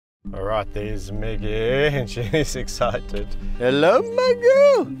All right, there's Maggie, and she's excited. Hello,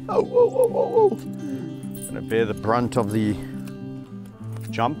 Maggie! Oh, whoa, whoa, whoa, whoa. Gonna bear the brunt of the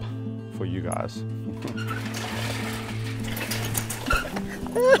jump for you guys.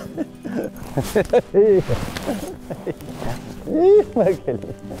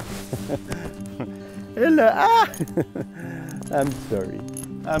 Hello. Ah. I'm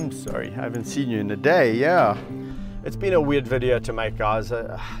sorry. I haven't seen you in a day. Yeah. It's been a weird video to make, guys.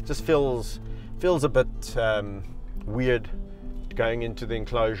 Just feels a bit weird going into the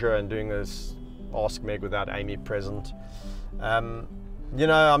enclosure and doing this Ask Meg without Amy present. You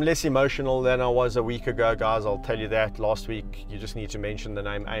know, I'm less emotional than I was a week ago, guys. I'll tell you that. Last week, you just need to mention the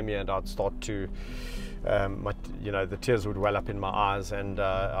name Amy and I'd start to, you know, the tears would well up in my eyes. And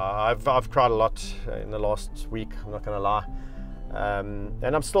I've cried a lot in the last week, I'm not going to lie. And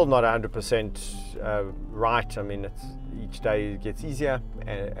I'm still not 100% right. I mean, each day gets easier,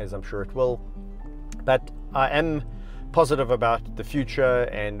 as I'm sure it will. But I am positive about the future,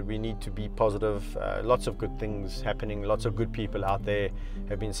 and we need to be positive. Lots of good things happening, lots of good people out there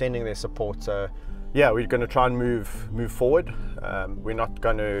have been sending their support. So yeah, we're going to try and move forward. We're not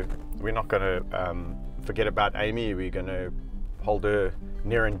going to forget about Amy. We're going to hold her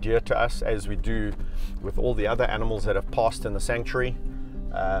near and dear to us, as we do with all the other animals that have passed in the sanctuary,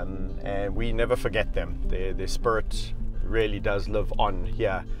 and we never forget them. Their spirit really does live on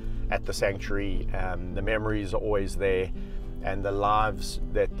here at the sanctuary. The memories are always there, and the lives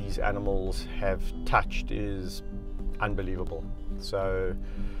that these animals have touched is unbelievable. So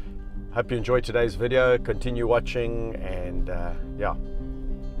hope you enjoyed today's video. Continue watching, and yeah,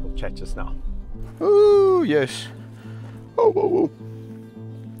 we'll chat just now. Oh yes. Oh, whoa, whoa.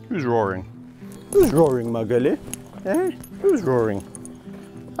 Who's roaring? Who's roaring, Magali? Eh? Who's roaring?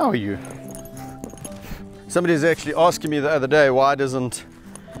 How are you? Somebody was actually asking me the other day, why doesn't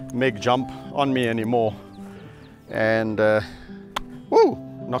Meg jump on me anymore? And whoa,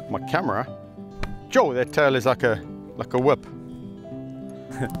 knocked my camera. Joe, that tail is like a whip.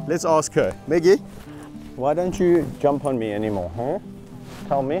 Let's ask her. Meggie, why don't you jump on me anymore, huh?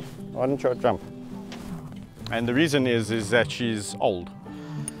 Tell me, why don't you jump? And the reason is that she's old.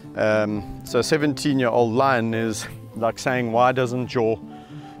 So a 17-year-old lion is like saying, why doesn't your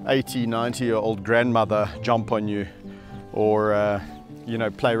 80, 90-year-old grandmother jump on you, or you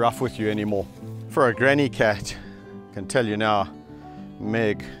know, play rough with you anymore? For a granny cat, I can tell you now,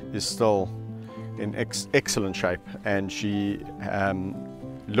 Meg is still in excellent shape, and she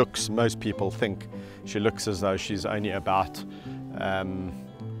looks, most people think she looks as though she's only about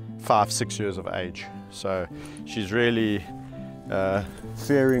 5-6 years of age. So she's really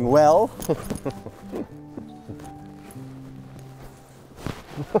faring well.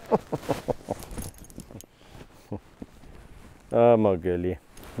 Oh my girlie.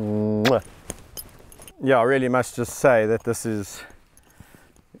 Yeah, I really must just say that this is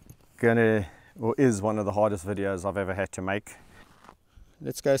is one of the hardest videos I've ever had to make.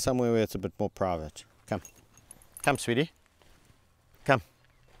 Let's go somewhere where it's a bit more private. Come sweetie, come.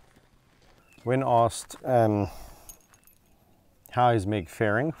 When asked how is Meg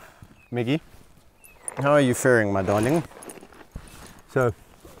faring, Meggie, how are you faring, my darling? So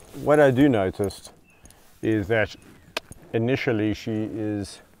what I do notice is that initially she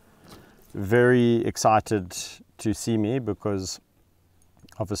is very excited to see me, because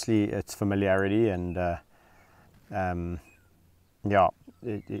obviously it's familiarity, and yeah,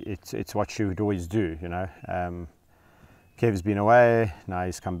 it's what she would always do, you know. Kev's been away, now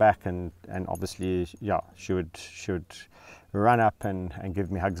he's come back, and obviously, yeah, she would run up and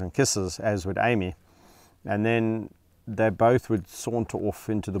give me hugs and kisses, as would Amy. And then they both would saunter off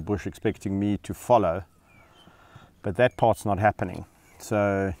into the bush expecting me to follow, but that part's not happening.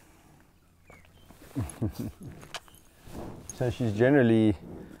 So so she's generally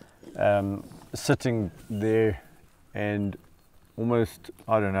sitting there and almost,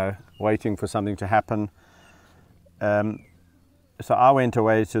 I don't know, waiting for something to happen. So I went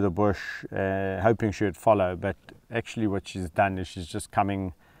away to the bush hoping she would follow, but actually what she's done is she's just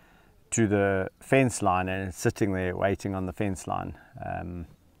coming to the fence line and sitting there waiting on the fence line,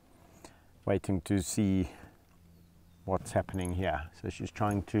 waiting to see what's happening here. So she's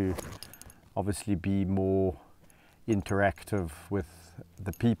trying to obviously be more interactive with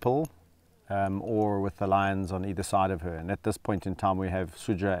the people, or with the lions on either side of her. And at this point in time we have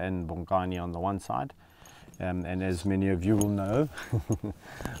Suja and Bongani on the one side. And as many of you will know,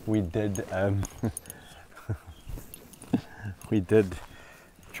 we did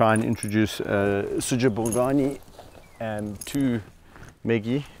try and introduce Suja Bongani to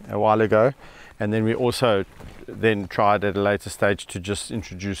Meggie a while ago, And then we also then tried at a later stage to just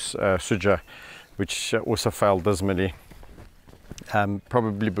introduce Suja, which also failed dismally,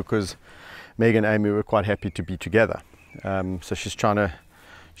 probably because Meg and Amy were quite happy to be together. So she's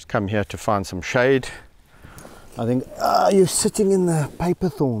come here to find some shade. I think, you're sitting in the paper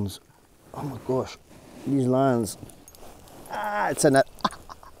thorns. Oh my gosh, these lions. It's a nut.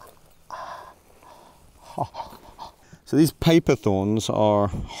 So these paper thorns are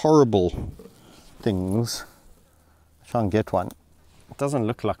horrible things. Try and get one. It doesn't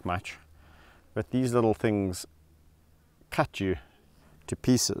look like much, but these little things cut you to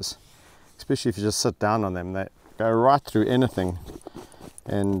pieces, especially if you just sit down on them. They go right through anything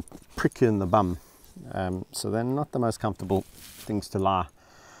and prick you in the bum. So they're not the most comfortable things to lie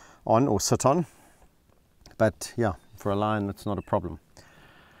on or sit on, but yeah, for a lion it's not a problem.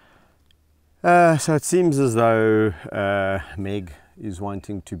 So it seems as though Meg is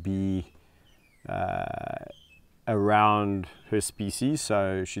wanting to be around her species,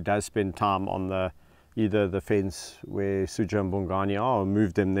 so she does spend time on either the fence where Suja and Bongani are, or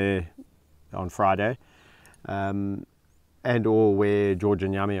moved them there on Friday, and or where George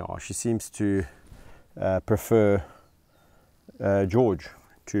and Yami are. She seems to prefer George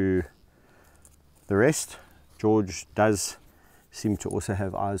to the rest. George does seem to also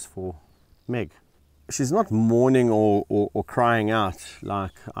have eyes for Meg. She's not mourning or crying out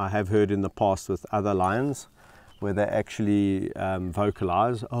like I have heard in the past with other lions, where they actually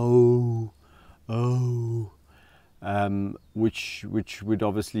vocalize, oh, oh, which would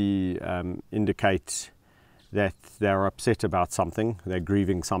obviously indicate that they're upset about something, they're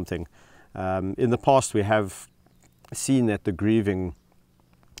grieving something. In the past we have seen that the grieving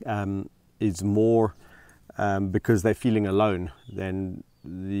is more because they're feeling alone than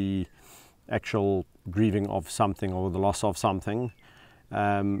the actual grieving of something or the loss of something,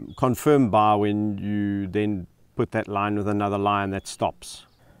 confirmed by when you then put that lion with another lion that stops.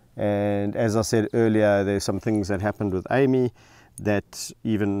 And as I said earlier, there's some things that happened with Amy that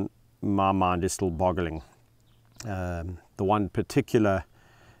even my mind is still boggling. The one particular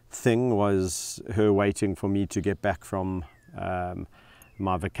thing was her waiting for me to get back from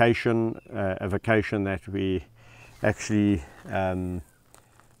my vacation, a vacation that we actually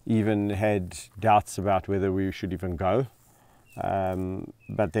even had doubts about whether we should even go,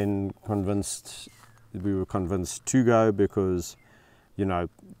 but then we were convinced to go because, you know,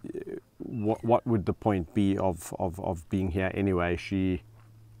 what would the point be of being here anyway? She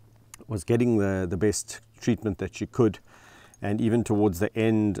was getting the best treatment that she could, and even towards the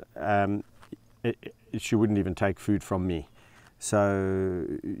end she wouldn't even take food from me. So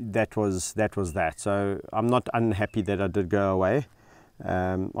that was that. So I'm not unhappy that I did go away.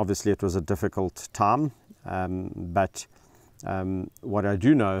 Obviously it was a difficult time, but what I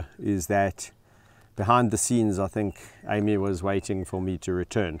do know is that behind the scenes I think Amy was waiting for me to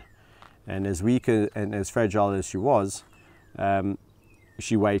return, and as weak and as fragile as she was,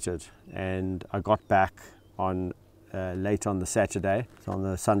 she waited, and I got back on late on the Saturday. So on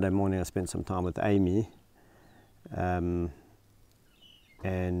the Sunday morning I spent some time with Amy,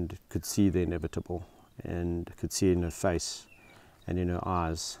 and could see the inevitable, and could see in her face and in her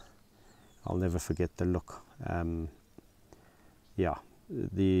eyes. I'll never forget the look. Yeah,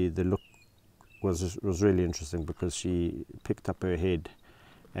 the look was really interesting, because she picked up her head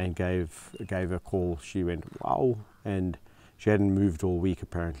and gave a call. She went, wow, and she hadn't moved all week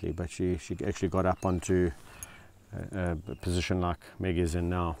apparently, but she actually got up onto a position like Meg is in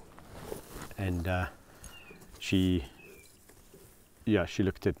now, and she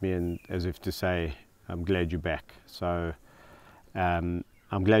looked at me and as if to say, I'm glad you're back. So I'm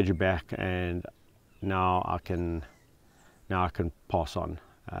glad you're back, and now I can pass on.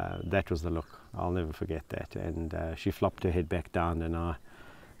 That was the look. I'll never forget that. And she flopped her head back down, and I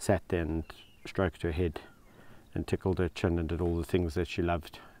sat there and stroked her head and tickled her chin and did all the things that she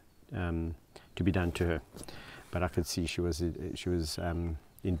loved to be done to her. But I could see she was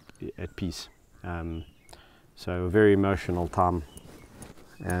at peace. So a very emotional time,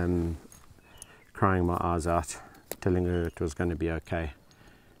 crying my eyes out, telling her it was going to be okay.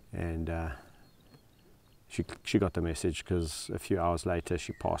 And she got the message, because a few hours later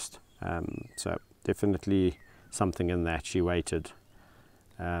she passed. So definitely something in that. She waited.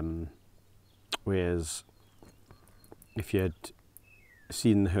 Whereas if you had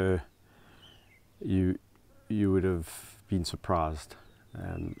seen her, you would have been surprised.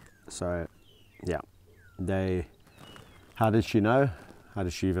 So yeah, how did she know? How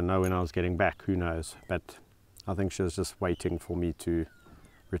did she even know when I was getting back? Who knows? But I think she was just waiting for me to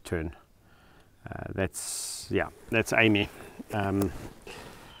return. That's Amy.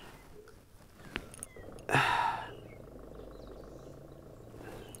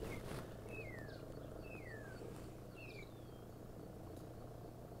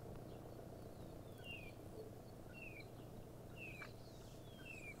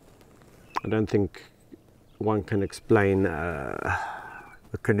 I don't think one can explain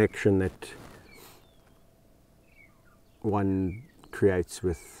the connection that one creates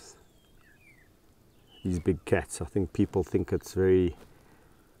with these big cats. I think people think it's very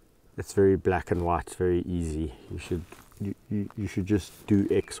black and white, very easy. You should just do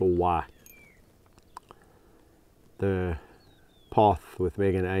X or Y. The path with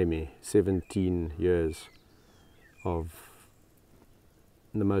Meg and Amy, 17 years of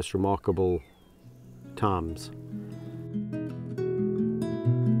the most remarkable times.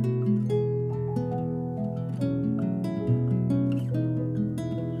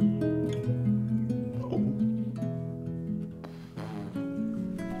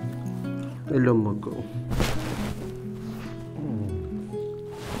 Hello, Marco.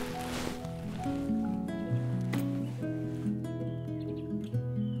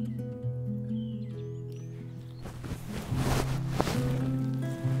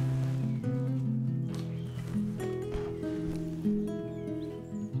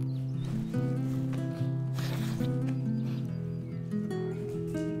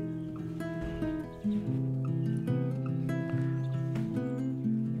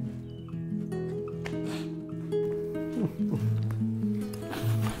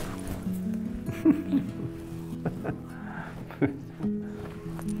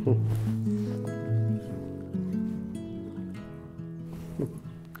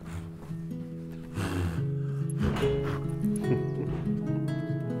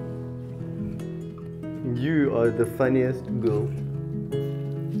 You are the funniest girl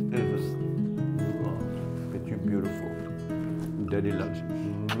ever. But you're beautiful. Daddy loves you.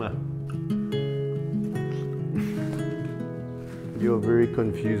 Mwah. You're very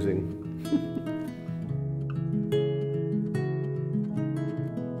confusing.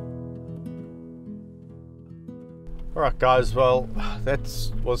 Alright guys, well that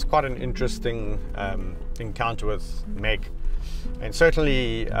was quite an interesting encounter with Meg, and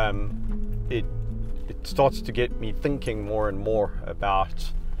certainly it starts to get me thinking more and more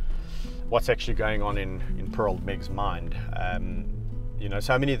about what's actually going on in poor old Meg's mind. You know,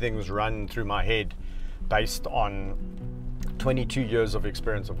 so many things run through my head based on 22 years of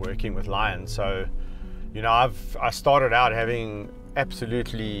experience of working with lions. So, you know, I started out having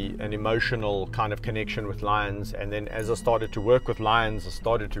absolutely an emotional kind of connection with lions, and then as I started to work with lions, I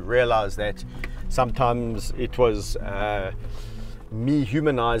started to realize that sometimes it was me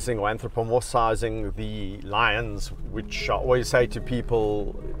humanizing or anthropomorphizing the lions, which I always say to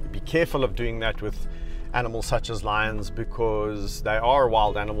people, be careful of doing that with animals such as lions, because they are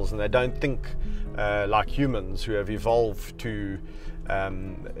wild animals and they don't think like humans who have evolved to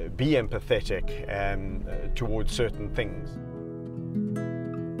be empathetic towards certain things.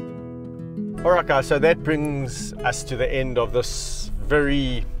 Alright guys, so that brings us to the end of this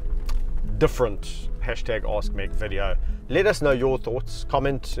very different hashtag Ask Meg video. Let us know your thoughts,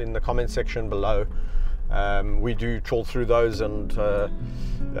 comment in the comment section below. We do trawl through those and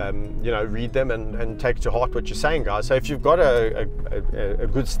you know, read them and take to heart what you're saying, guys. So if you've got a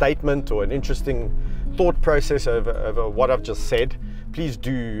good statement or an interesting thought process over what I've just said, please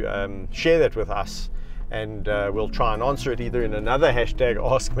do share that with us, and we'll try and answer it either in another hashtag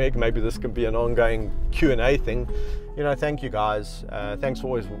Ask Meg. Maybe this can be an ongoing Q&A thing. You know, thank you guys. Thanks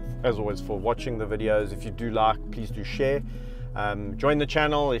as always for watching the videos. If you do like, please do share. Join the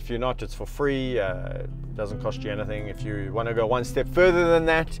channel. If you're not, it's for free. It doesn't cost you anything. If you want to go one step further than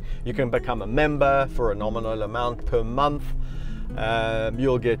that, you can become a member for a nominal amount per month.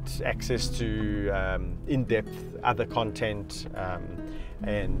 You'll get access to in-depth other content,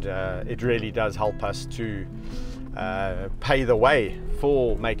 and it really does help us to pay the way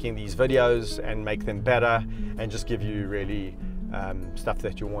for making these videos and make them better, and just give you really stuff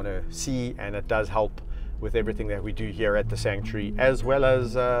that you want to see. And it does help with everything that we do here at the sanctuary, as well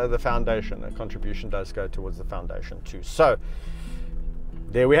as the foundation. A contribution does go towards the foundation too. So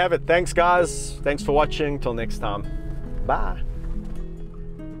there we have it. Thanks guys, thanks for watching. Till next time, bye.